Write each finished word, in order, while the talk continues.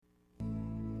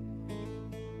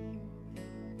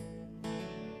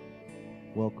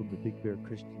Welcome to Big Bear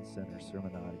Christian Center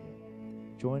Sermon Audio.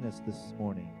 Join us this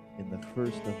morning in the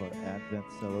first of our Advent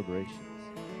celebrations,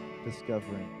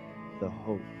 discovering the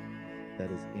hope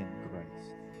that is in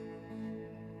Christ.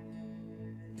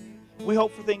 We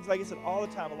hope for things, like I said, all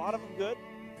the time. A lot of them good,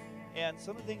 and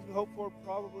some of the things we hope for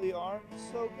probably aren't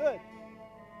so good.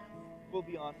 We'll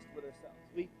be honest with ourselves.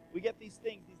 We get these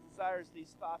things, these desires,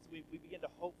 these thoughts, we begin to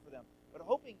hope for them. But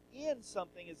hoping in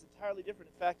something is entirely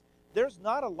different. In fact, there's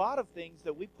not a lot of things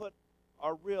that we put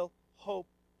our real hope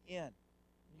in.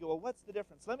 You go, well, what's the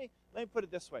difference? Let me put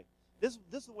it this way. This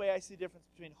is the way I see the difference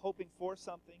between hoping for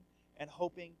something and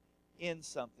hoping in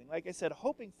something. Like I said,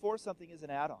 hoping for something is an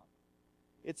add-on.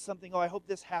 It's something, I hope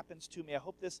this happens to me. I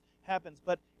hope this happens.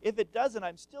 But if it doesn't,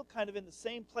 I'm still kind of in the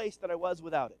same place that I was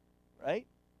without it, right?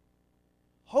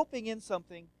 Hoping in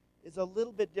something is a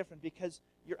little bit different because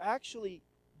you're actually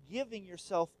giving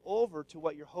yourself over to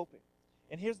what you're hoping.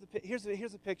 And here's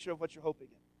a picture of what you're hoping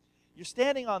in. You're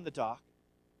standing on the dock,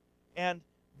 and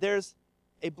there's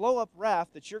a blow-up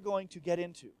raft that you're going to get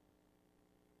into.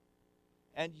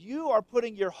 And you are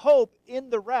putting your hope in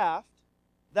the raft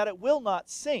that it will not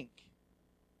sink.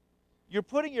 You're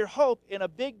putting your hope in a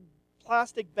big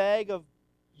plastic bag of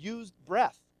used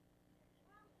breath.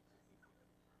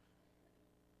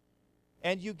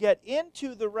 And you get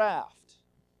into the raft.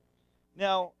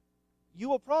 Now, you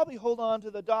will probably hold on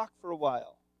to the dock for a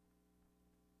while.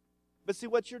 But see,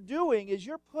 what you're doing is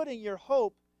you're putting your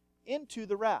hope into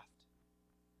the raft.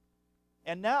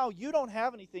 And now you don't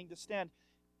have anything to stand.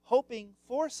 Hoping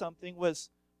for something was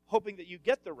hoping that you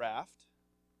get the raft.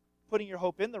 Putting your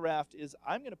hope in the raft is,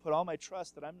 I'm going to put all my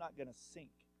trust that I'm not going to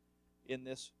sink in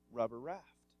this rubber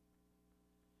raft.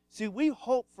 See, we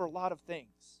hope for a lot of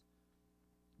things.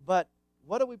 But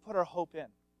what do we put our hope in?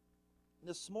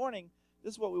 This morning,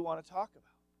 this is what we want to talk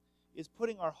about, is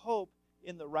putting our hope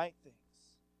in the right things.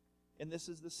 And this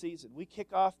is the season. We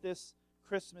kick off this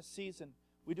Christmas season.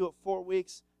 We do it 4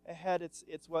 weeks ahead.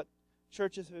 It's what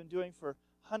churches have been doing for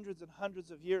hundreds and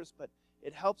hundreds of years, but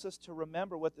it helps us to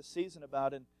remember what the season is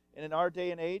about. And in our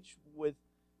day and age, with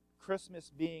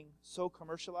Christmas being so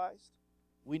commercialized,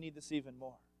 we need this even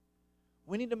more.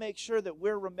 We need to make sure that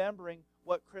we're remembering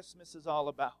what Christmas is all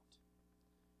about.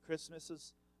 Christmas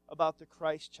is about the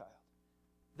Christ child.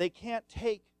 They can't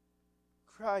take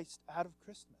Christ out of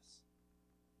Christmas.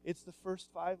 It's the first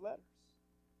 5 letters.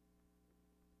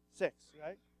 6,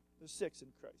 right? There's 6 in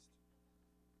Christ.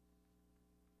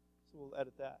 So we'll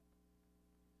edit that.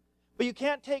 But you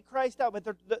can't take Christ out.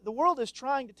 But the world is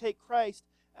trying to take Christ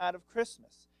out of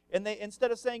Christmas. And they,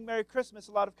 instead of saying Merry Christmas,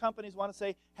 a lot of companies want to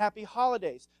say Happy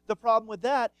Holidays. The problem with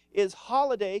that is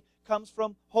holiday comes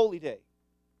from holy day.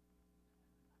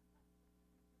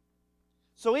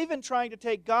 So even trying to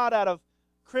take God out of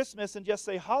Christmas and just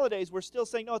say holidays, we're still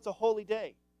saying, no, it's a holy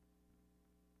day.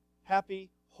 Happy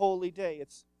holy day.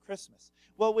 It's Christmas.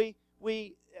 Well,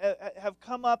 we have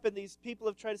come up and these people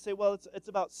have tried to say, well, it's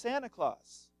about Santa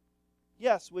Claus.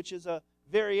 Yes, which is a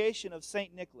variation of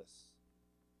St. Nicholas,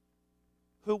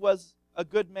 who was a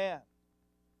good man,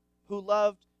 who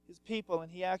loved his people,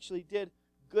 and he actually did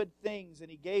good things, and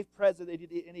he gave presents,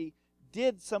 and he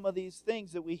did some of these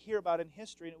things that we hear about in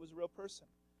history, and it was a real person.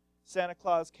 Santa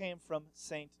Claus came from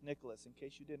St. Nicholas, in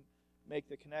case you didn't make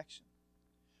the connection.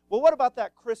 Well, what about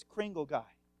that Kris Kringle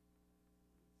guy?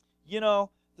 You know,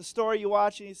 the story you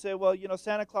watch and you say, well, you know,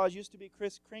 Santa Claus used to be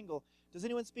Kris Kringle. Does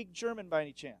anyone speak German by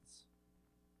any chance?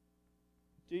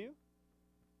 Do you?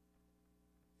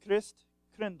 Christ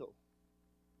Krindel.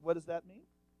 What does that mean?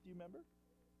 Do you remember?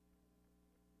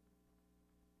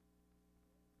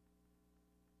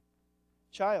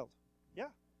 Child. Yeah.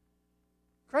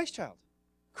 Christ child.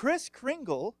 Kris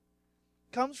Kringle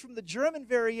comes from the German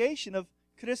variation of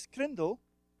Christkindl,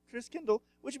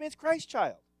 which means Christ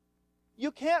child.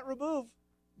 You can't remove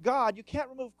God, you can't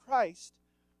remove Christ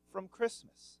from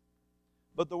Christmas.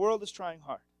 But the world is trying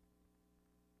hard.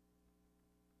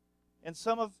 And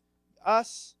some of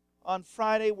us on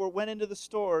Friday went into the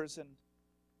stores and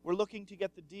we're looking to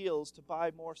get the deals to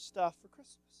buy more stuff for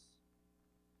Christmas.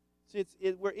 See,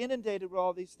 we're inundated with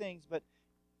all these things, but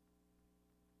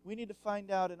we need to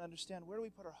find out and understand, where do we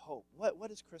put our hope?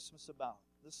 What is Christmas about?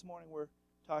 This morning we're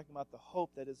talking about the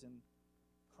hope that is in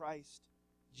Christ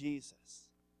Jesus.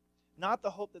 Not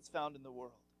the hope that's found in the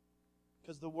world,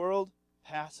 because the world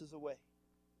passes away.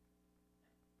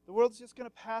 The world's just going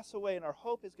to pass away, and our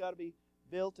hope has got to be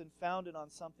built and founded on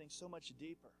something so much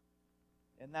deeper.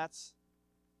 And that's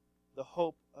the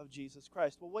hope of Jesus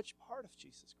Christ. Well, which part of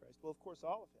Jesus Christ? Well, of course,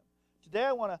 all of him. Today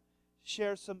I want to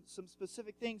share some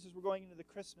specific things as we're going into the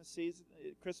Christmas season,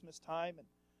 Christmas time.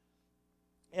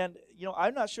 And you know,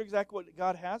 I'm not sure exactly what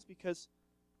God has, because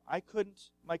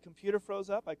my computer froze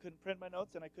up. I couldn't print my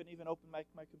notes, and I couldn't even open my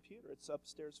computer. It's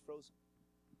upstairs frozen.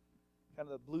 Kind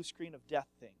of the blue screen of death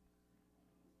thing.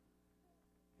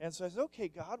 And so I said, okay,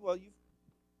 God, well, you've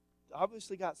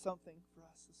obviously got something for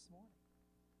us this morning.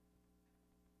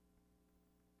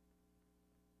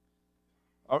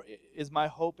 Or is my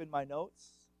hope in my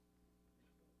notes?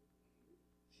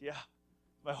 Yeah.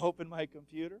 My hope in my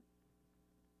computer?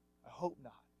 I hope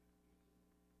not.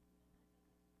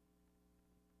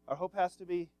 Our hope has to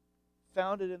be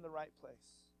founded in the right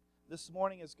place. This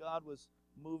morning, as God was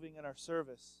moving in our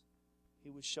service, He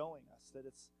was showing us that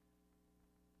it's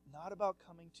not about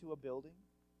coming to a building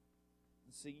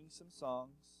and singing some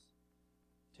songs,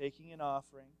 taking an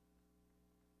offering,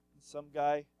 and some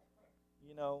guy,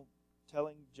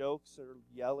 telling jokes or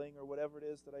yelling or whatever it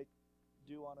is that I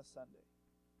do on a Sunday.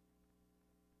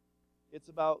 It's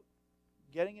about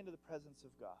getting into the presence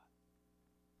of God.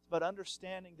 It's about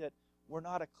understanding that we're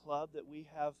not a club, that we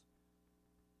have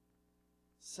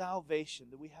salvation,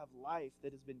 that we have life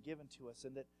that has been given to us,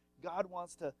 and that God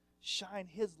wants to shine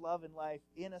His love and life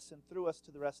in us and through us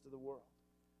to the rest of the world.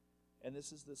 And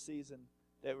this is the season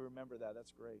that we remember that.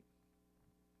 That's great.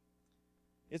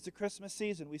 It's the Christmas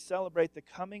season. We celebrate the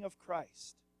coming of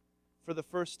Christ for the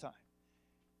first time.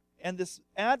 And this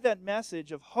Advent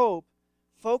message of hope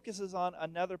focuses on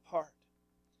another part.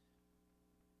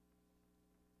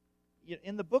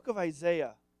 In the book of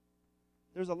Isaiah,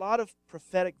 there's a lot of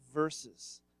prophetic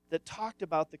verses that talked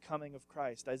about the coming of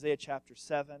Christ. Isaiah chapter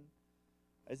 7,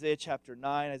 Isaiah chapter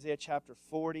 9, Isaiah chapter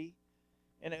 40.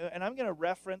 And I'm going to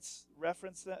reference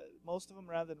that, most of them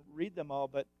rather than read them all,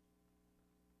 but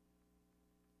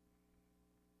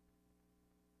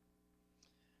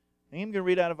I'm going to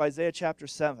read out of Isaiah chapter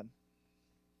 7.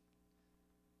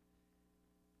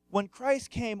 When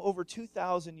Christ came over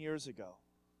 2,000 years ago,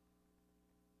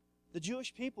 the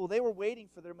Jewish people, they were waiting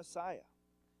for their Messiah.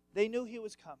 They knew He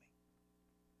was coming.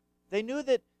 They knew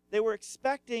that they were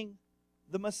expecting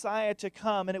the Messiah to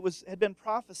come, and it had been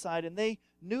prophesied, and they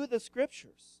knew the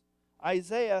Scriptures.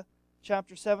 Isaiah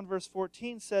chapter 7, verse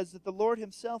 14 says that the Lord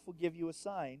Himself will give you a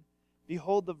sign.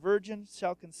 Behold, the virgin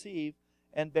shall conceive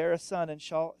and bear a son, and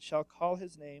shall call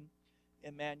his name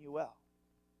Emmanuel.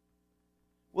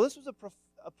 Well, this was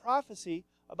a prophecy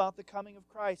about the coming of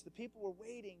Christ. The people were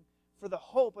waiting for the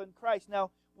hope in Christ.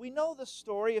 Now, we know the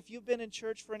story. If you've been in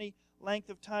church for any length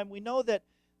of time, we know that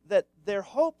their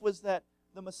hope was that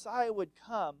the Messiah would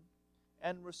come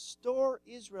and restore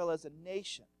Israel as a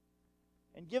nation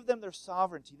and give them their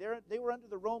sovereignty. They were under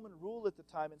the Roman rule at the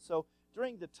time, and so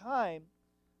during the time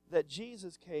that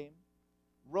Jesus came,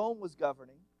 Rome was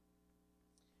governing.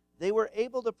 They were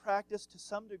able to practice to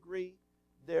some degree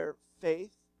their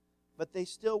faith, but they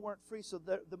still weren't free. So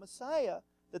the Messiah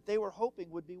that they were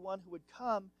hoping would be one who would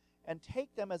come and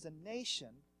take them as a nation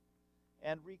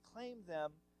and reclaim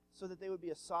them so that they would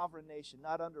be a sovereign nation,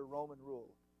 not under Roman rule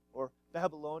or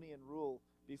Babylonian rule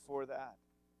before that.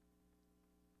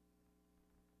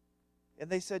 And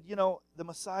they said, the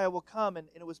Messiah will come, and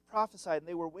it was prophesied, and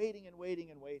they were waiting and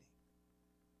waiting and waiting.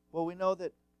 Well, we know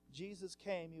that Jesus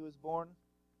came. He was born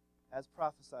as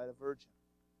prophesied, a virgin.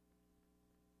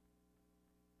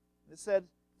 It said,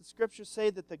 the Scriptures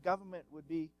say that the government would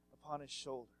be upon His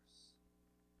shoulders.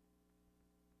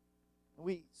 And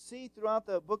we see throughout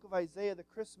the book of Isaiah the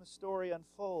Christmas story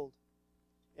unfold,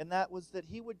 and that was that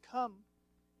He would come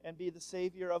and be the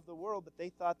Savior of the world, but they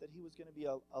thought that He was going to be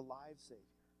a live Savior.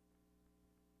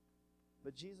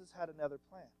 But Jesus had another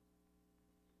plan.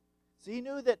 So He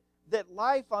knew that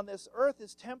life on this earth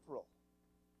is temporal.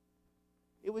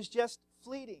 It was just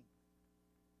fleeting.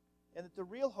 And that the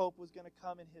real hope was going to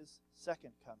come in His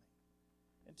second coming.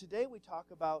 And today we talk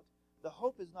about the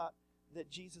hope is not that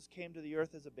Jesus came to the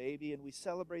earth as a baby, and we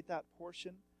celebrate that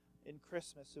portion in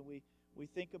Christmas, and we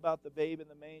think about the babe in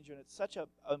the manger, and it's such an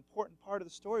important part of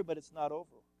the story, but it's not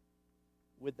over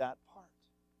with that part.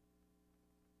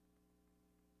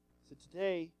 So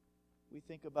today we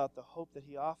think about the hope that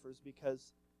He offers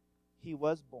because He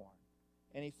was born,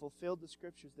 and He fulfilled the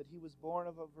Scriptures, that He was born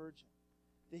of a virgin,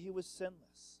 that He was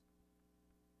sinless,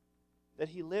 that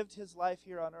He lived His life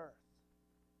here on earth,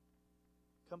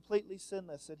 completely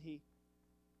sinless, and He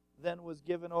then was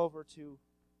given over to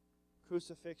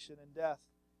crucifixion and death.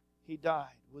 He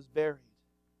died, was buried,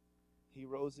 He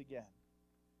rose again,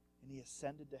 and He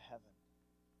ascended to heaven.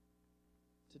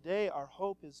 Today our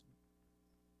hope is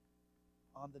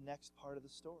on the next part of the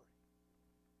story.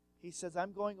 He says,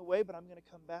 I'm going away, but I'm going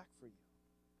to come back for you,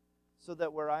 so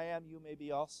that where I am, you may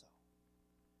be also.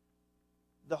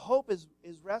 The hope is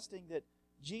resting that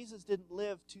Jesus didn't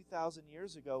live 2,000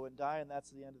 years ago and die, and that's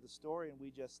the end of the story, and we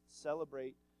just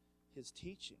celebrate His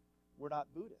teaching. We're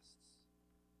not Buddhists.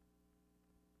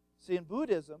 See, in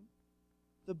Buddhism,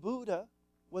 the Buddha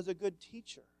was a good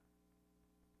teacher.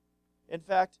 In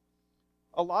fact,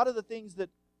 a lot of the things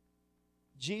that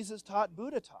Jesus taught,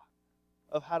 Buddha taught,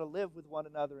 of how to live with one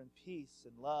another in peace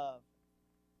and love.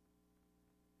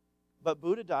 But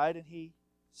Buddha died and he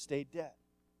stayed dead.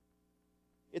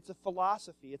 It's a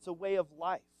philosophy. It's a way of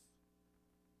life.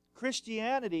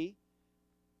 Christianity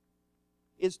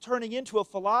is turning into a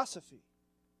philosophy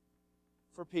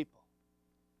for people.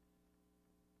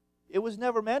 It was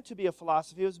never meant to be a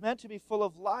philosophy. It was meant to be full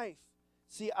of life.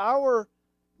 See, our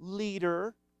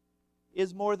leader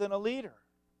is more than a leader.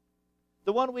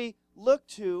 The one we look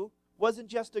to wasn't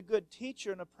just a good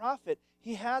teacher and a prophet.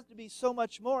 He has to be so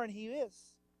much more, and he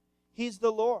is. He's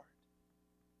the Lord.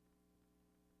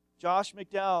 Josh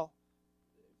McDowell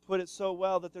put it so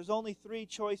well that there's only three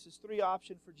choices, three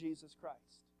options for Jesus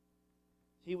Christ.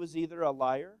 He was either a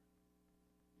liar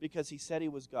because he said he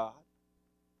was God,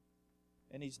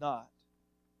 and he's not.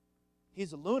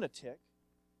 He's a lunatic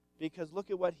because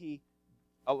look at what he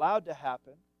allowed to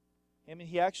happen. I mean,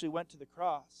 he actually went to the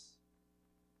cross.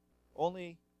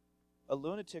 Only a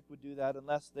lunatic would do that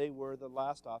unless they were the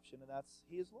last option, and that's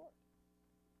he is Lord.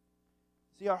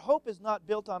 See, our hope is not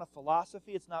built on a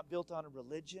philosophy. It's not built on a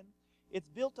religion. It's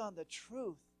built on the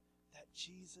truth that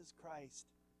Jesus Christ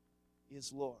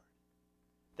is Lord.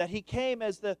 That he came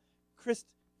as the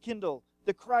Christkindl,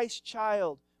 the Christ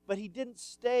child, but he didn't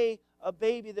stay a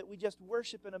baby that we just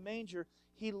worship in a manger.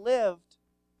 He lived,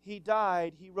 he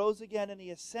died, he rose again, and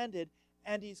he ascended,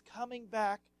 and he's coming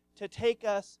back to take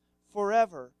us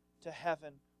forever to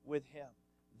heaven with him.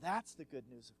 That's the good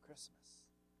news of Christmas.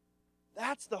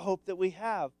 That's the hope that we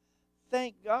have.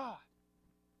 Thank God.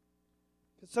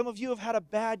 Because some of you have had a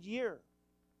bad year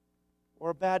or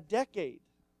a bad decade.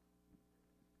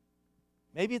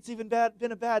 Maybe it's even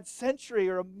been a bad century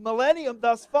or a millennium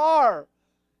thus far.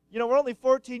 You know, we're only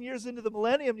 14 years into the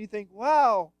millennium, and you think,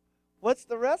 wow, what's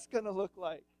the rest going to look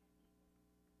like?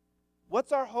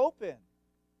 What's our hope in?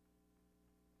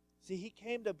 See, he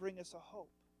came to bring us a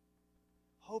hope.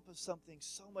 Hope of something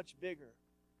so much bigger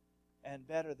and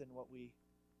better than what we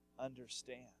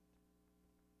understand.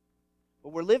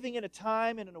 But we're living in a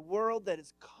time and in a world that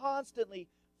is constantly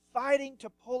fighting to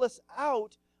pull us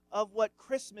out of what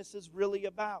Christmas is really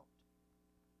about.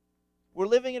 We're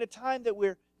living in a time that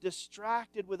we're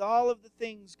distracted with all of the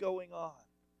things going on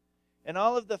and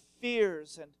all of the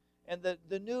fears, and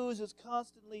the news is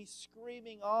constantly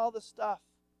screaming all the stuff.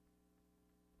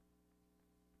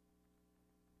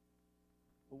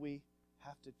 But we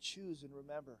have to choose and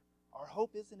remember, our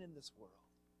hope isn't in this world.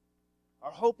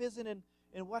 Our hope isn't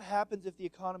in what happens if the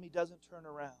economy doesn't turn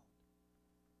around.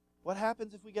 What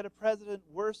happens if we get a president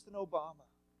worse than Obama?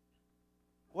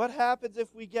 What happens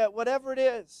if we get whatever it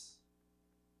is?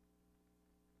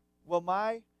 Well,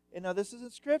 now this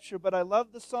isn't scripture, but I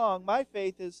love the song. My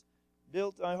faith is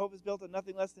built, my hope is built on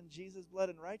nothing less than Jesus' blood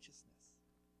and righteousness.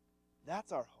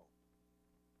 That's our hope.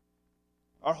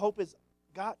 Our hope has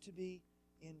got to be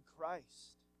in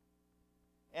Christ.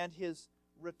 And his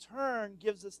return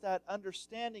gives us that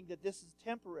understanding that this is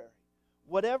temporary.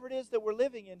 Whatever it is that we're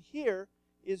living in here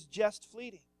is just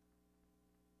fleeting.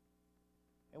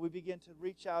 And we begin to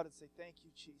reach out and say, thank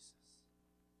you, Jesus.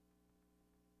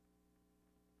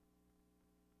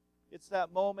 It's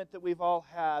that moment that we've all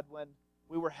had when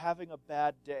we were having a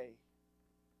bad day.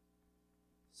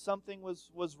 Something was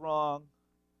wrong,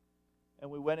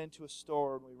 and we went into a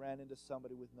store and we ran into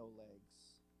somebody with no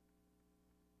legs.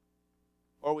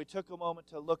 Or we took a moment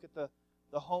to look at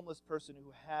the homeless person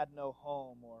who had no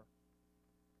home, or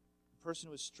the person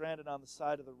who was stranded on the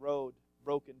side of the road,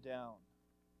 broken down.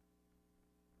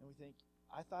 And we think,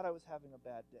 I thought I was having a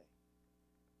bad day.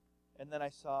 And then I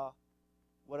saw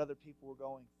what other people were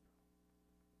going through.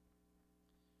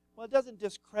 Well, it doesn't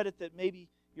discredit that maybe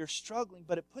you're struggling,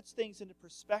 but it puts things into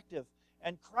perspective.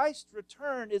 And Christ's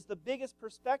return is the biggest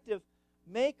perspective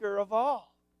maker of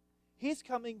all. He's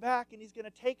coming back, and he's going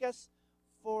to take us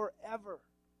forever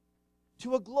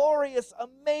to a glorious,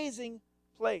 amazing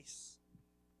place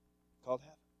called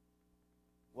heaven.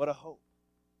 What a hope.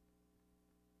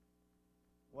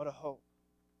 What a hope.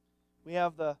 We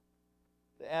have the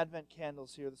Advent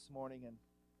candles here this morning, and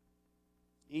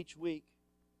each week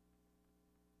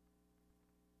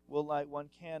we'll light one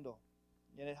candle,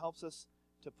 and it helps us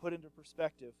to put into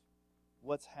perspective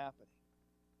what's happening.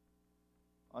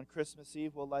 On Christmas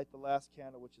Eve, we'll light the last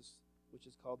candle, which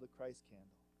is called the Christ candle.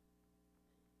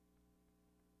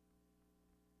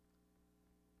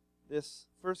 This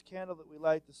first candle that we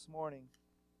light this morning,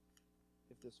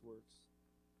 if this works,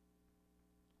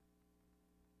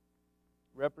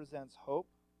 represents hope.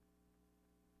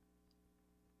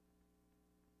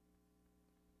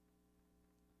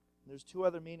 There's two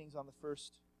other meanings on the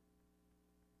first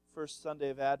Sunday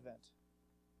of Advent.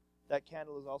 That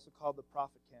candle is also called the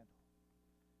prophet candle.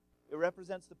 It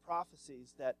represents the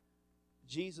prophecies that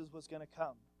Jesus was going to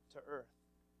come to earth.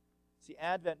 See,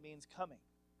 Advent means coming.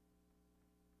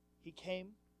 He came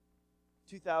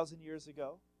 2,000 years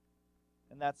ago,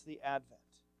 and that's the Advent.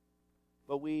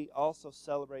 But we also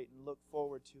celebrate and look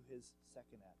forward to his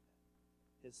second Advent,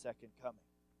 his second coming.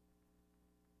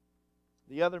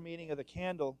 The other meaning of the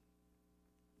candle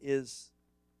is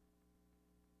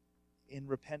in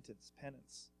repentance,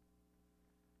 penance.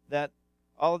 That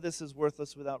all of this is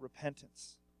worthless without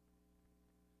repentance.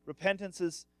 Repentance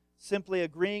is simply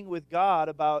agreeing with God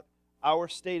about our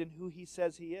state and who he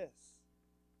says he is.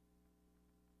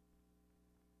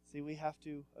 See, we have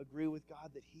to agree with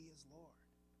God that he is Lord.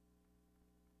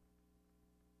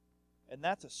 And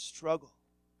that's a struggle.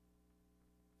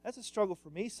 That's a struggle for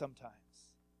me sometimes.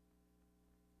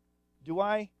 Do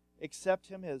I accept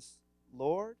him as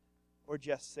Lord or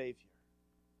just Savior?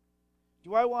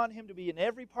 Do I want him to be in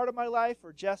every part of my life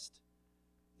or just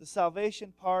the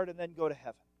salvation part and then go to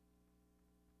heaven?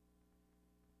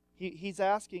 He's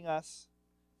asking us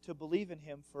to believe in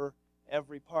him for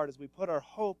every part. As we put our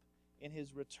hope in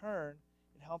his return,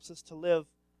 it helps us to live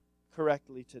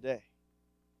correctly today.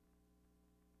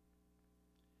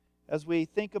 As we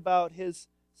think about his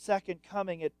second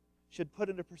coming, it should put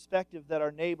into perspective that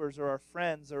our neighbors or our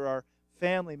friends or our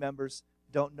family members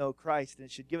don't know Christ. And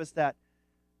it should give us that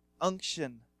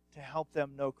unction to help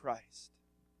them know Christ.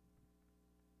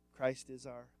 Christ is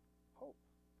our hope.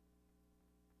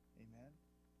 Amen.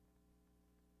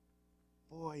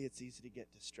 Boy, it's easy to get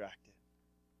distracted.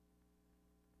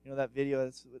 You know that video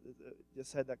that's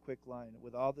just had that quick line,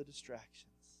 with all the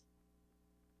distractions.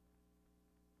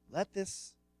 Let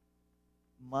this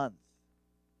month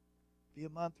be a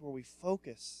month where we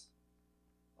focus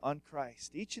on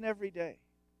Christ each and every day.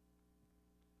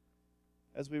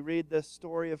 As we read the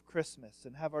story of Christmas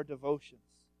and have our devotions,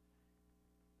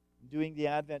 doing the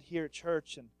Advent here at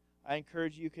church, and I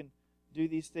encourage you can do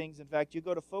these things. In fact, you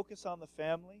go to Focus on the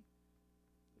Family.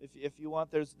 If you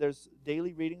want, there's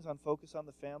daily readings on Focus on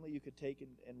the Family you could take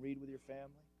and read with your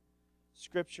family.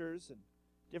 Scriptures and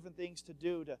different things to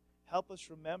do to help us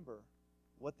remember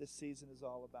what this season is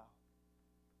all about.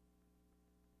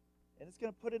 And it's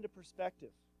going to put into perspective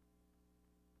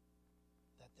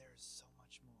that there is so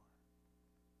much more.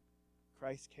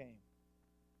 Christ came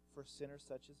for sinners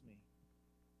such as me,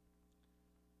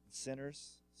 and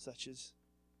sinners such as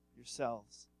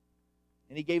yourselves.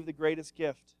 And he gave the greatest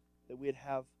gift, that we'd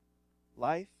have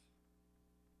life,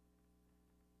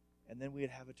 and then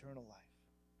we'd have eternal life.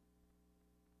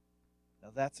 Now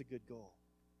that's a good goal.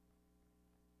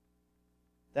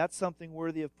 That's something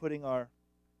worthy of putting our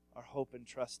hope and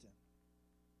trust in.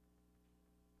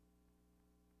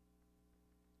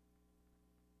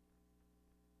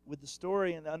 With the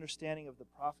story and the understanding of the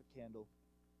prophet candle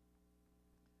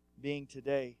being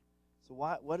today, so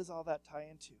what does all that tie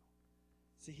into?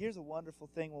 See, here's a wonderful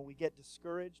thing. When we get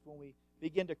discouraged, when we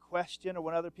begin to question, or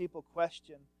when other people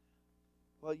question,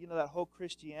 well, you know, that whole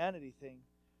Christianity thing,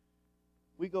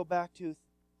 we go back to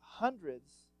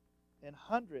hundreds and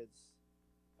hundreds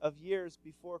of years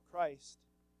before Christ.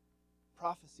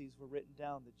 Prophecies were written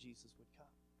down that Jesus would come.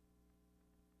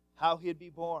 How he'd be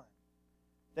born.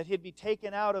 That he'd be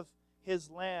taken out of his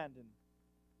land. And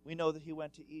we know that he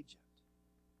went to Egypt.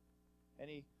 And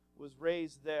he was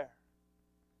raised there.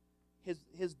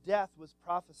 His death was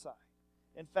prophesied.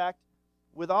 In fact,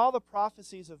 with all the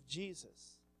prophecies of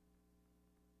Jesus,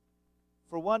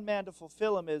 for one man to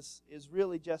fulfill them is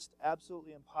really just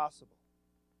absolutely impossible.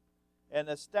 And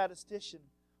a statistician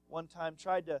one time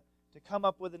tried to come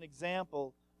up with an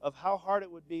example of how hard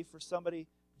it would be for somebody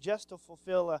just to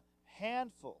fulfill a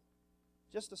handful,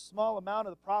 just a small amount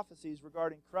of the prophecies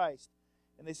regarding Christ.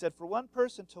 And they said for one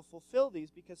person to fulfill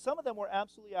these, because some of them were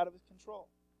absolutely out of his control.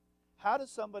 How does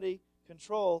somebody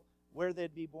control where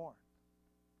they'd be born?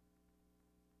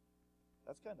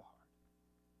 That's kind of hard.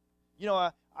 You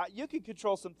know, you can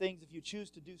control some things. If you choose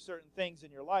to do certain things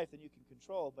in your life, then you can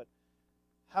control. But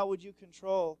how would you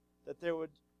control that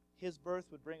his birth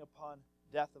would bring upon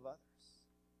death of others?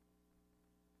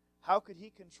 How could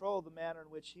he control the manner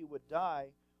in which he would die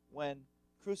when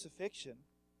crucifixion,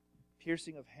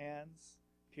 piercing of hands,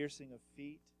 piercing of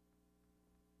feet,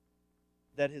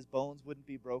 that his bones wouldn't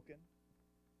be broken?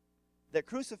 That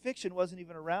crucifixion wasn't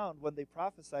even around when they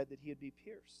prophesied that he would be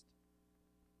pierced.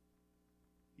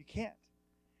 You can't.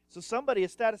 So somebody, a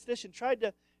statistician, tried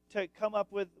to come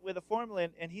up with a formula,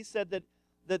 and he said that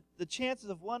the chances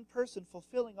of one person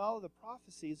fulfilling all of the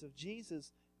prophecies of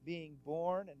Jesus being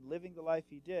born and living the life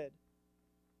he did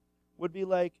would be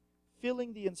like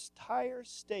filling the entire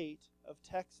state of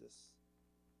Texas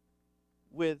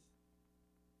with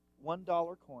 $1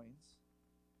 coins,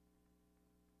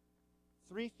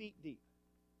 3 feet deep.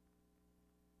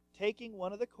 Taking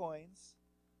one of the coins,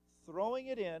 throwing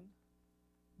it in,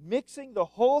 mixing the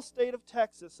whole state of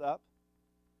Texas up,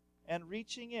 and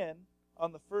reaching in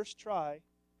on the first try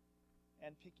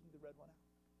and picking the red one out.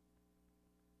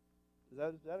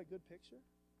 Is that a good picture?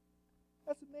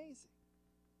 That's amazing.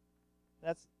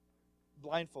 That's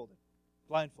blindfolded.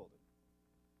 Blindfolded.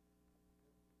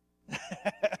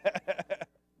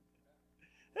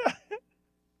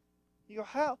 You go,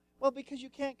 how? Well, because you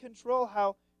can't control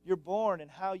how you're born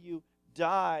and how you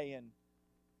die and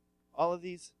all of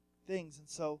these things. And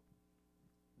so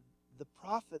the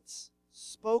prophets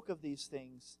spoke of these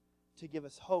things to give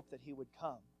us hope that he would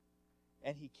come.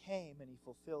 And he came and he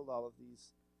fulfilled all of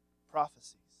these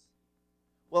prophecies.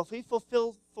 Well, if he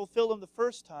fulfilled them the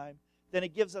first time, then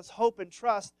it gives us hope and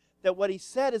trust that what he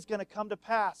said is going to come to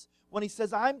pass. When he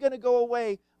says, I'm going to go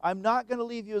away, I'm not going to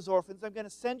leave you as orphans, I'm going to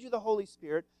send you the Holy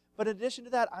Spirit, but in addition to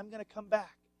that, I'm going to come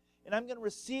back. And I'm going to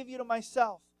receive you to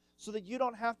myself so that you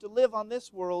don't have to live on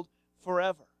this world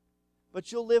forever.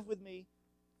 But you'll live with me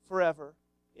forever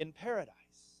in paradise.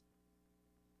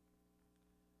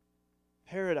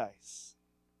 Paradise.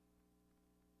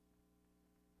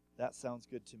 That sounds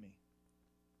good to me.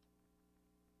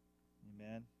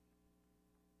 Amen.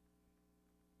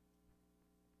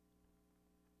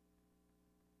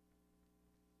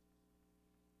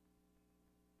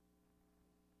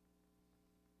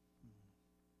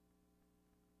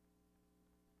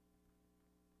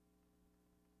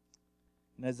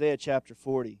 In Isaiah chapter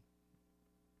 40,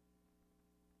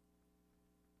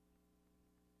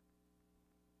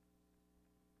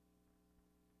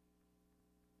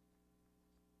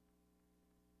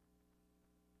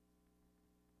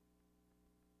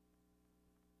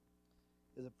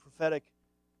 is a prophetic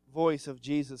voice of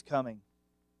Jesus coming.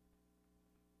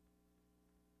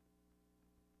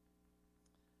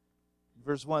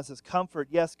 Verse 1 says, Comfort,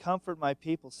 yes, comfort my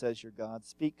people, says your God.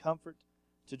 Speak comfort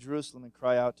to Jerusalem and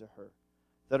cry out to her,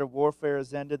 that her warfare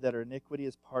is ended, that her iniquity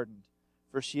is pardoned.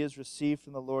 For she has received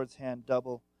from the Lord's hand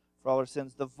double for all her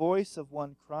sins. The voice of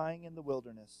one crying in the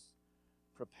wilderness,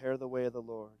 prepare the way of the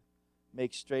Lord.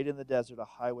 Make straight in the desert a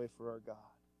highway for our God.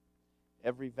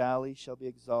 Every valley shall be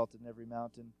exalted, and every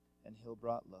mountain and hill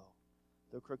brought low.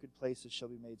 The crooked places shall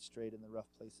be made straight, and the rough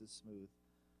places smooth.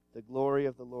 The glory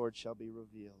of the Lord shall be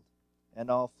revealed, and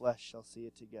all flesh shall see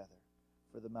it together,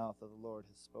 for the mouth of the Lord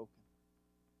has spoken.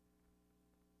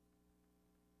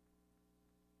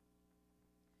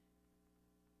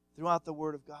 Throughout the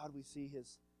Word of God, we see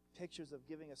his pictures of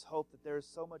giving us hope that there is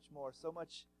so much more, so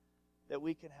much that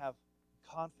we can have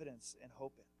confidence and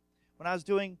hope in. When I was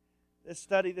doing this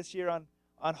study this year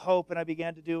on hope, and I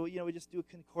began to do, we just do a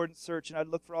concordance search, and I'd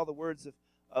look for all the words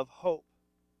of hope.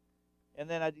 And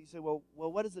then I'd say, well,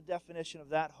 what is the definition of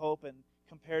that hope? And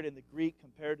compared in the Greek,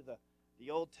 compared to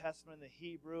the Old Testament, the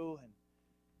Hebrew,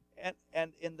 and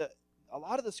in a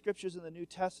lot of the scriptures in the New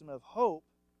Testament of hope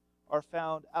are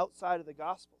found outside of the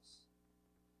Gospels.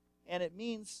 And it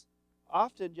means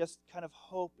often just kind of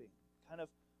hoping, kind of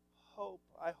hope.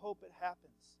 I hope it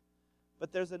happens.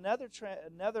 But there's another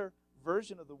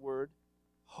version of the word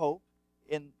hope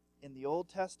in the Old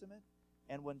Testament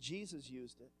and when Jesus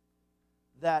used it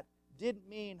that didn't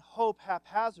mean hope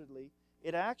haphazardly.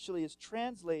 It actually is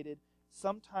translated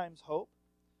sometimes hope,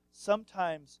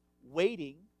 sometimes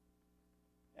waiting,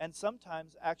 and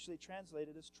sometimes actually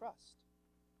translated as trust.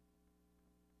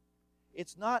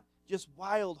 It's not just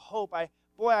wild hope. I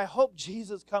hope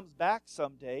Jesus comes back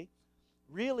someday.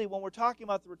 Really, when we're talking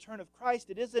about the return of Christ,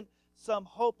 it isn't some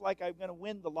hope like I'm going to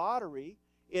win the lottery.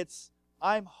 It's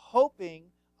I'm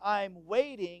hoping, I'm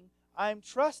waiting, I'm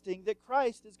trusting that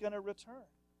Christ is going to return.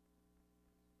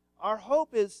 Our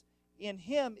hope is in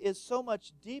him is so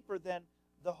much deeper than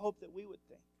the hope that we would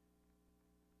think.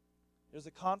 There's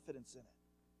a confidence in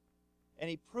it. And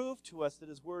he proved to us that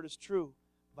his word is true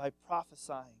by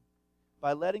prophesying,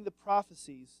 by letting the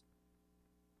prophecies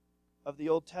of the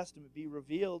Old Testament be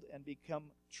revealed and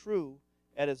become true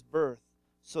at his birth,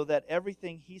 so that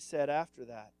everything he said after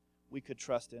that we could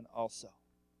trust in also.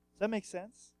 Does that make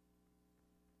sense?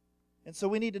 And so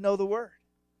we need to know the word.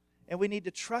 And we need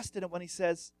to trust in it when he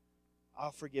says,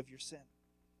 I'll forgive your sin.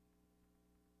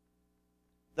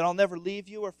 That I'll never leave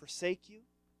you or forsake you.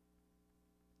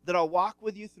 That I'll walk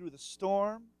with you through the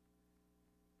storm.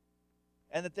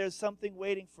 And that there's something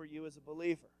waiting for you as a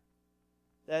believer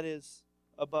that is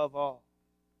above all.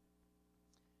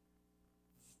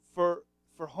 For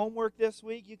homework this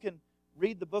week, you can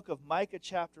read the book of Micah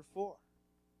chapter 4.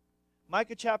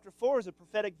 Micah chapter 4 is a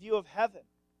prophetic view of heaven.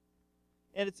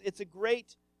 And it's a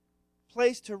great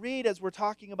place to read as we're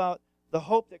talking about the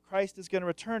hope that Christ is going to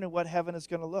return and what heaven is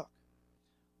going to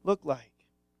look like.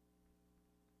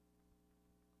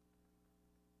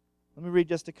 Let me read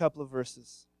just a couple of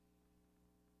verses.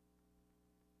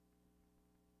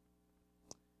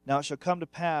 Now it shall come to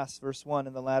pass, verse 1,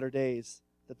 in the latter days,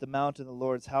 that the mountain of the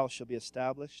Lord's house shall be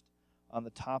established on the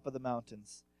top of the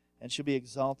mountains, and shall be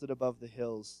exalted above the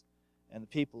hills, and the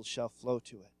peoples shall flow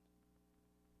to it.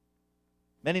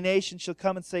 Many nations shall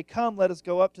come and say, Come, let us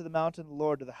go up to the mountain of the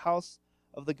Lord, to the house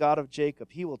of the God of Jacob.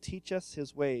 He will teach us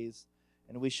his ways,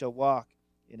 and we shall walk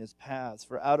in his paths.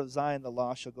 For out of Zion the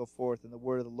law shall go forth, and the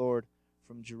word of the Lord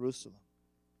from Jerusalem.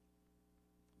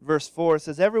 Verse 4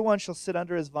 says, Everyone shall sit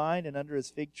under his vine and under his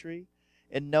fig tree,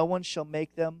 and no one shall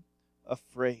make them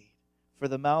afraid. For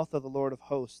the mouth of the Lord of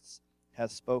hosts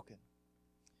has spoken.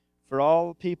 For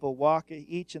all people walk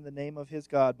each in the name of his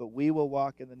God, but we will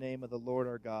walk in the name of the Lord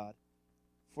our God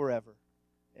forever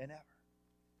and ever.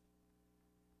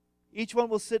 Each one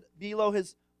will sit below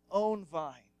his own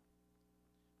vine,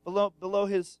 below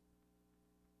his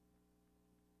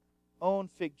own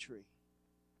fig tree.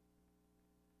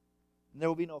 And there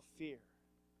will be no fear.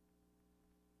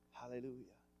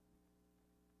 Hallelujah.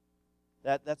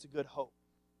 That's a good hope.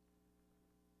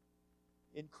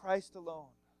 In Christ alone,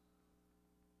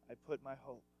 I put my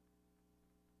hope.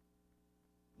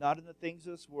 Not in the things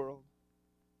of this world.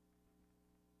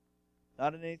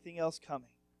 Not in anything else coming.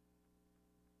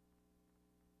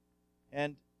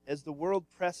 And as the world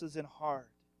presses in hard,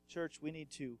 church, we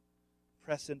need to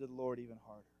press into the Lord even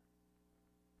harder.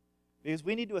 Because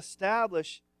we need to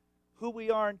establish who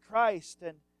we are in Christ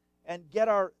and get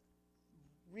our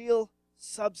real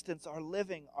substance, our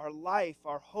living, our life,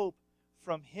 our hope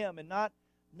from Him, and not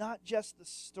just the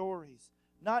stories,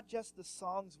 not just the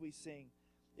songs we sing.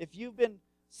 If you've been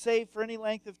saved for any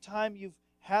length of time, you've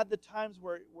had the times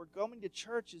where going to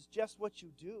church is just what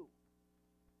you do.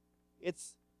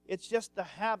 It's just the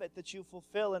habit that you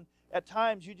fulfill, and at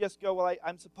times you just go, well,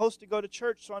 I'm supposed to go to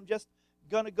church, so I'm just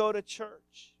going to go to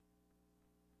church.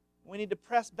 We need to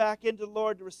press back into the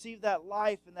Lord to receive that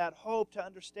life and that hope, to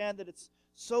understand that it's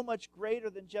so much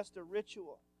greater than just a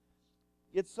ritual.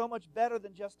 It's so much better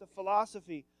than just a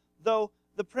philosophy. Though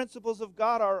the principles of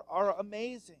God are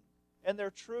amazing and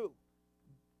they're true,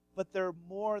 but they're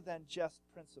more than just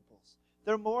principles.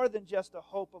 They're more than just a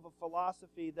hope of a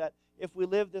philosophy that if we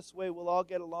live this way, we'll all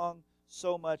get along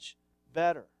so much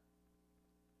better.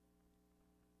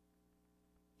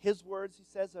 His words, he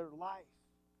says, are life.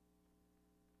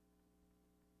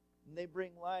 And they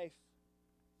bring life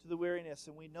to the weariness.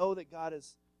 And we know that God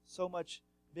is so much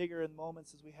bigger in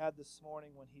moments as we had this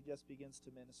morning when He just begins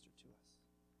to minister to us.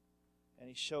 And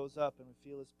He shows up and we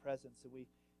feel His presence and we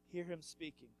hear Him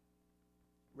speaking.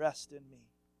 Rest in me.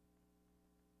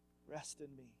 Rest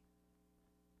in me.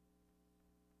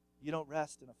 You don't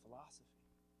rest in a philosophy.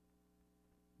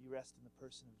 You rest in the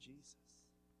person of Jesus.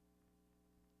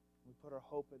 We put our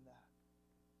hope in that.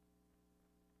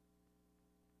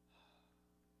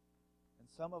 And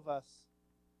some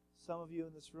of you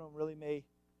in this room really may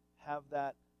have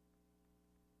that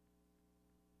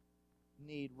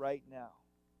need right now.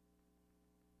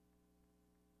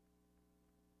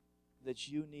 That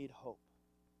you need hope.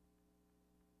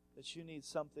 That you need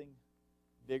something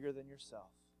bigger than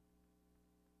yourself.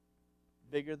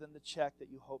 Bigger than the check that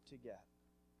you hope to get.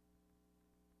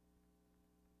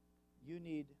 You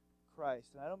need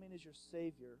Christ. And I don't mean as your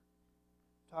Savior.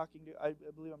 I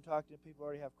believe I'm talking to people who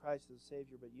already have Christ as a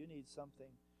Savior, but you need something.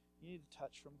 You need a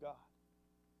touch from God.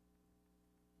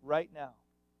 Right now.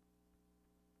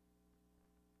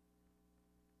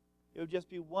 It would just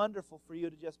be wonderful for you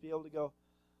to just be able to go,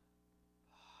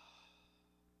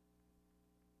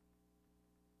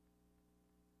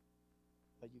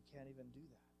 but you can't even do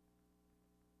that.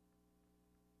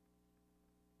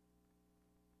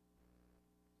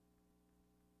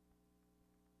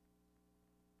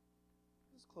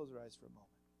 Let's close our eyes for a moment.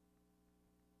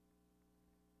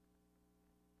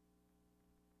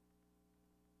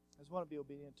 I just want to be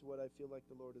obedient to what I feel like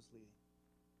the Lord is leading.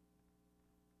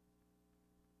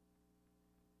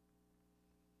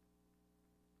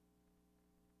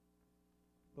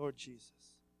 Lord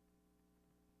Jesus,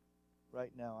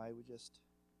 right now I would just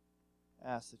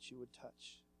ask that you would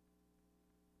touch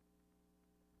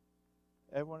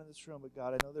everyone in this room. But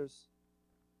God, I know there's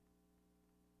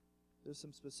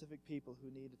some specific people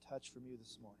who need a touch from you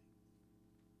this morning.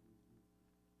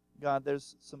 God,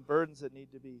 there's some burdens that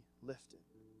need to be lifted.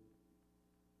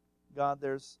 God,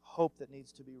 there's hope that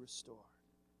needs to be restored.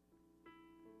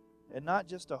 And not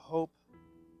just a hope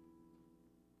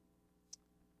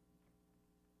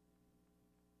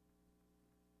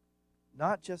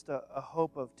not just a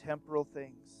hope of temporal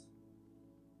things,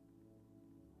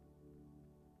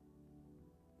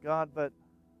 God, but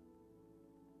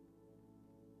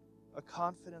a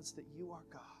confidence that you are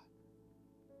God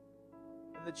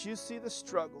and that you see the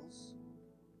struggles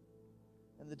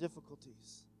and the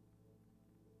difficulties.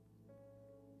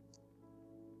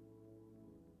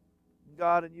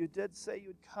 God, and you did say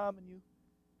you'd come and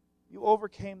you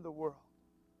overcame the world.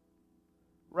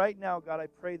 Right now, God, I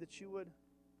pray that you would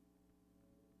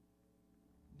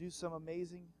do some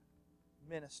amazing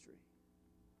ministry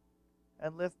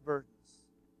and lift burdens.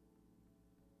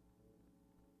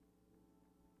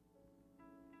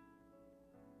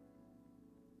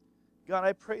 God,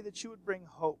 I pray that you would bring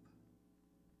hope,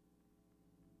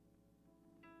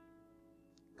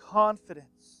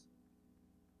 confidence,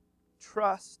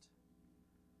 trust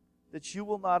that you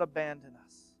will not abandon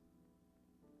us.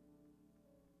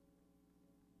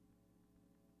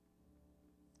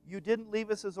 You didn't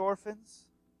leave us as orphans.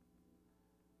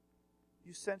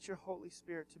 You sent your Holy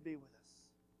Spirit to be with us.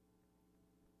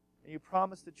 And you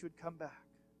promised that you would come back.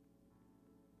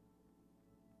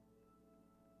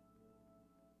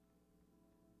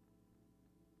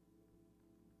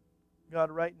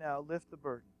 God, right now, lift the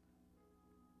burden,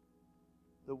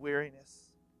 the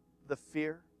weariness, the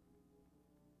fear.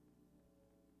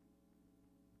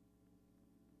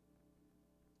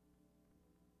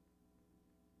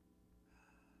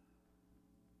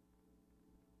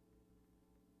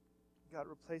 God,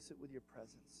 replace it with your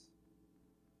presence,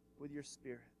 with your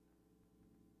Spirit.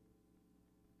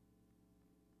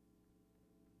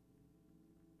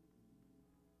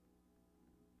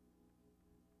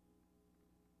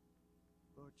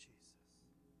 Lord Jesus.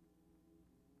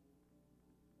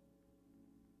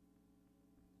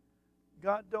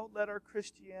 God, don't let our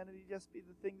Christianity just be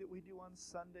the thing that we do on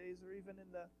Sundays or even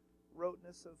in the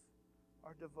roteness of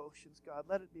our devotions. God,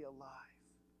 let it be alive.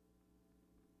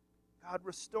 God,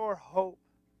 restore hope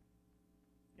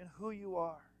in who you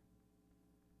are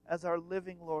as our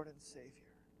living Lord and Savior.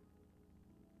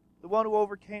 The one who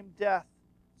overcame death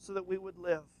so that we would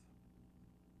live.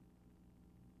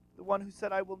 The one who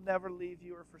said, I will never leave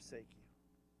you or forsake you.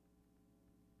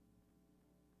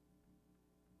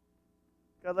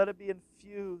 God, let it be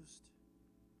infused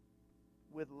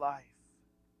with life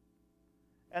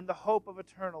and the hope of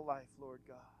eternal life, Lord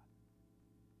God.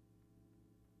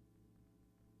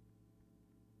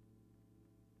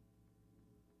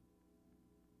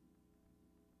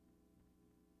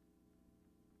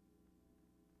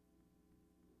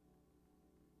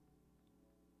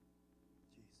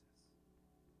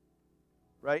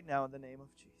 Right now, in the name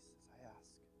of Jesus, I ask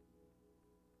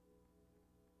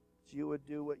that you would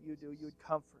do what you do. You would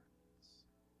comfort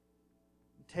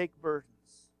and take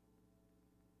burdens,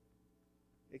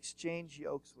 exchange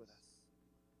yokes with us.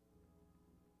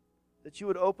 That you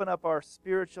would open up our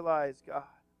spiritual eyes, God.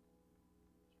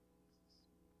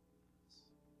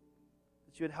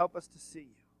 That you would help us to see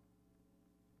you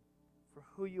for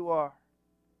who you are,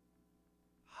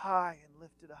 high and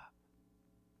lifted up.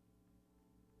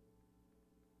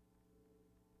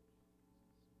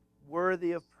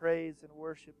 Worthy of praise and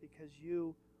worship because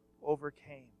you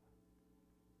overcame.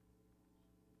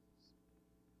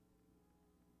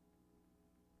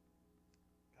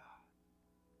 God.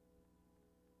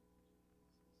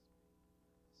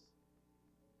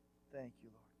 Thank you,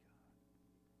 Lord God.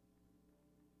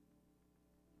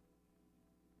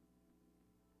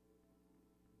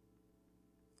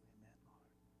 Amen, Lord.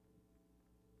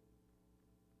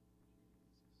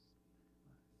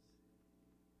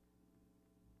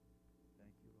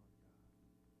 Thank you, Lord God.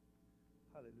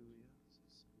 Hallelujah.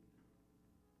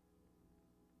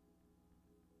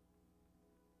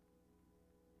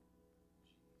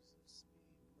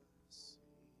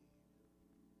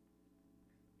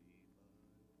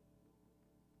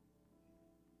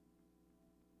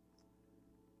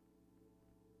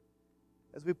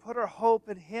 As we put our hope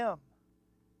in Him,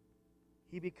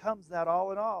 He becomes that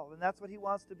all in all. And that's what He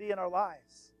wants to be in our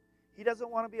lives. He doesn't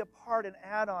want to be a part and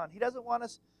add on. He doesn't want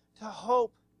us to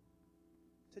hope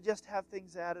to just have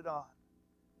things added on.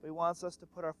 But He wants us to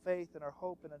put our faith and our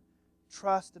hope and our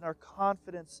trust and our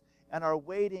confidence and our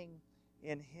waiting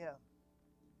in Him.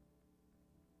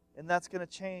 And that's going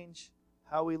to change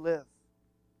how we live.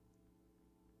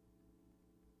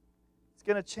 It's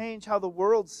going to change how the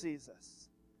world sees us.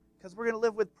 Because we're going to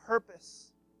live with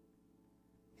purpose.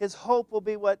 His hope will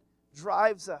be what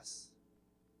drives us.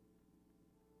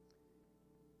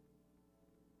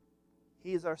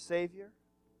 He is our Savior.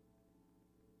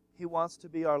 He wants to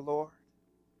be our Lord.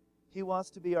 He wants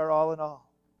to be our all in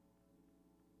all.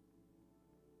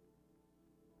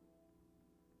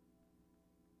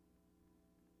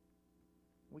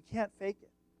 We can't fake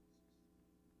it.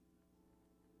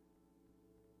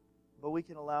 But we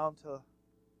can allow Him to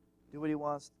do what He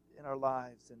wants in our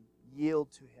lives and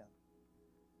yield to Him.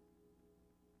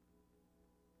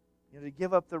 To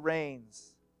give up the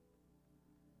reins.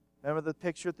 Remember the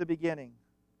picture at the beginning.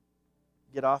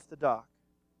 Get off the dock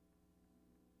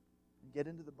and get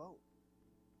into the boat.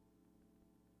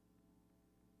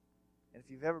 And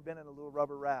if you've ever been in a little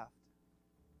rubber raft,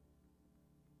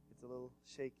 it's a little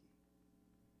shaky.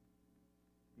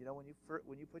 When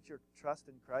you put your trust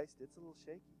in Christ, it's a little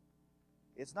shaky.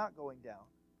 It's not going down,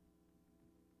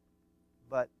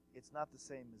 but it's not the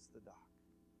same as the dock.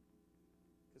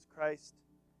 Because Christ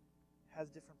has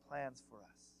different plans for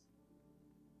us.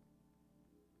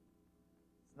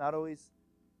 It's not always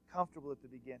comfortable at the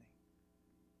beginning.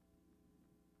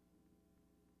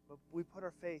 But we put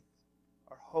our faith,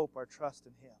 our hope, our trust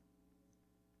in Him.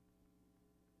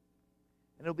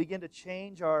 And it'll begin to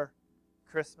change our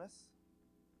Christmas.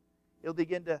 It'll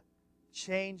begin to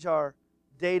change our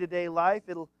day-to-day life.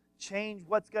 It'll change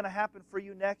what's going to happen for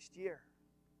you next year.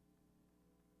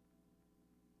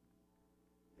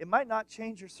 It might not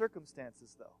change your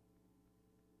circumstances, though.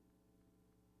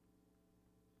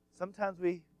 Sometimes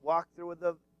we walk through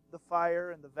the fire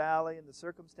and the valley and the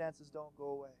circumstances don't go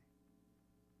away.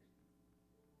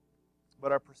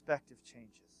 But our perspective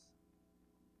changes.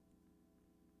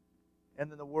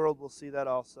 And then the world will see that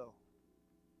also.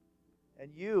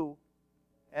 And you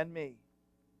and me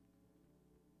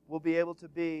will be able to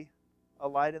be a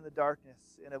light in the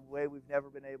darkness in a way we've never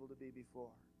been able to be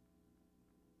before.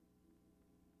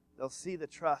 They'll see the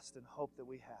trust and hope that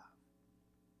we have.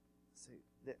 See,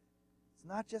 it's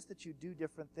not just that you do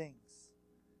different things.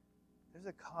 There's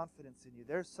a confidence in you.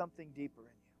 There's something deeper in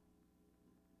you.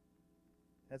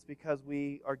 That's because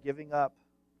we are giving up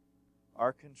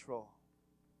our control,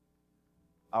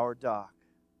 our dock,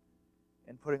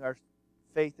 and putting our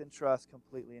faith and trust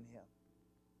completely in Him.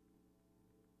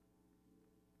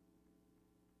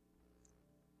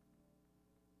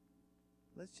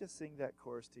 Let's just sing that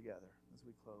chorus together as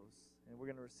we close. And we're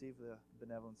going to receive the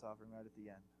benevolence offering right at the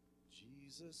end.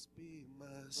 Jesus be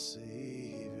my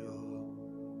Savior.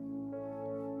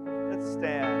 Let's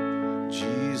stand.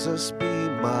 Jesus be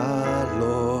my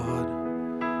Lord.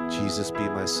 Jesus be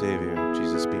my Savior.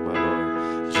 Jesus be my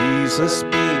Lord. Jesus be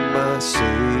my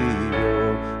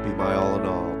Savior. Be my all in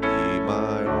all. Be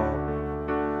my all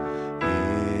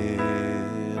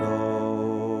in all.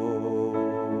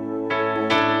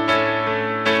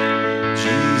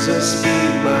 Jesus be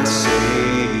my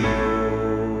Savior.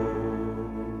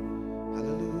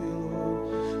 Hallelujah,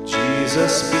 Lord.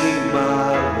 Jesus be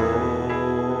my Lord.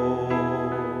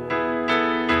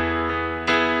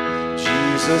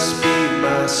 Jesus be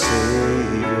my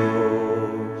Savior.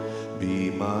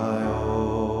 Be my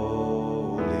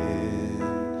all in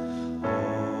all.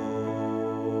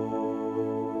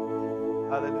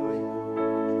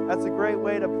 Hallelujah. That's a great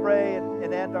way to pray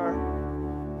and end our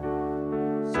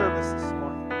service this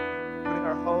morning. Putting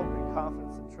our hope and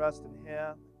confidence and trust in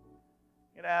Him.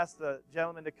 I'm going to ask the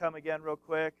gentleman to come again real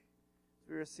quick as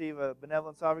we receive a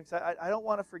benevolence offering. I don't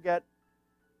want to forget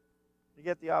to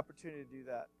get the opportunity to do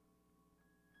that.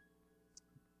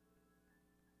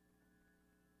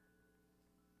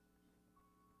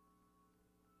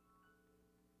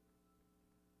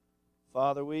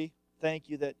 Father, we thank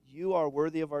You that You are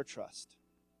worthy of our trust.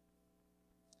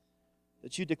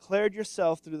 That You declared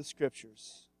Yourself through the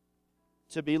Scriptures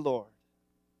to be Lord,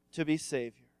 to be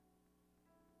Savior.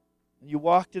 And You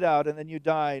walked it out, and then You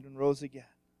died and rose again.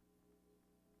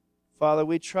 Father,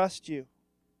 we trust You.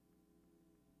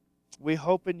 We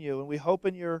hope in You, and we hope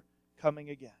in Your coming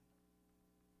again.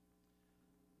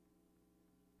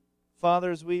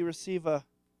 Father, as we receive this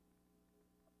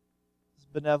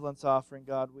benevolence offering,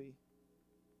 God, we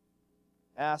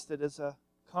ask that as a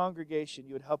congregation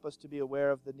You would help us to be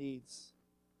aware of the needs.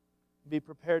 Be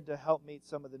prepared to help meet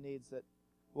some of the needs that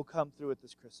will come through it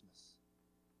this Christmas.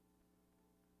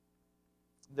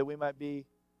 That we might be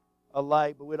a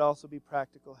light, but we'd also be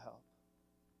practical help.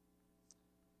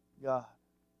 God.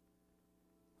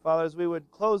 Father, as we would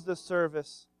close this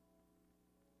service,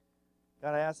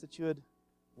 God, I ask that You would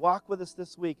walk with us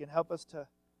this week and help us to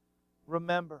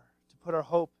remember to put our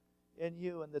hope in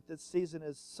You, and that this season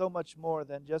is so much more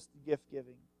than just gift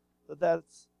giving. That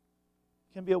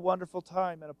can be a wonderful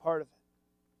time and a part of it.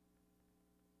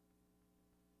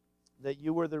 That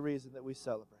You were the reason that we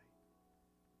celebrate.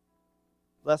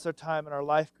 Bless our time in our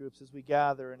life groups as we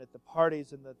gather and at the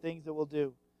parties and the things that we'll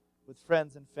do with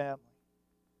friends and family.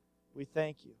 We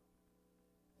thank You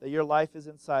that Your life is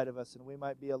inside of us and we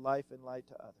might be a life and light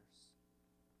to others.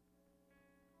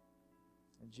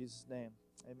 In Jesus' name,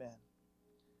 amen.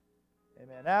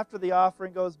 Amen. After the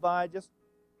offering goes by, just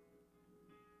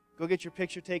go get your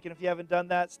picture taken. If you haven't done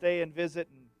that, stay and visit,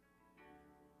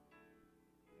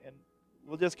 and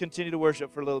we'll just continue to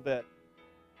worship for a little bit.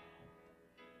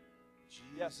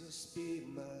 Jesus be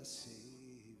my Savior.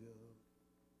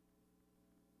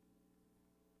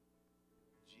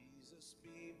 Jesus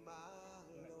be my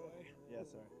Lord. Yes,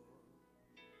 sir.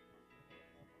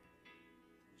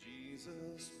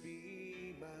 Jesus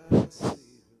be my Savior.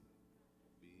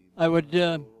 I would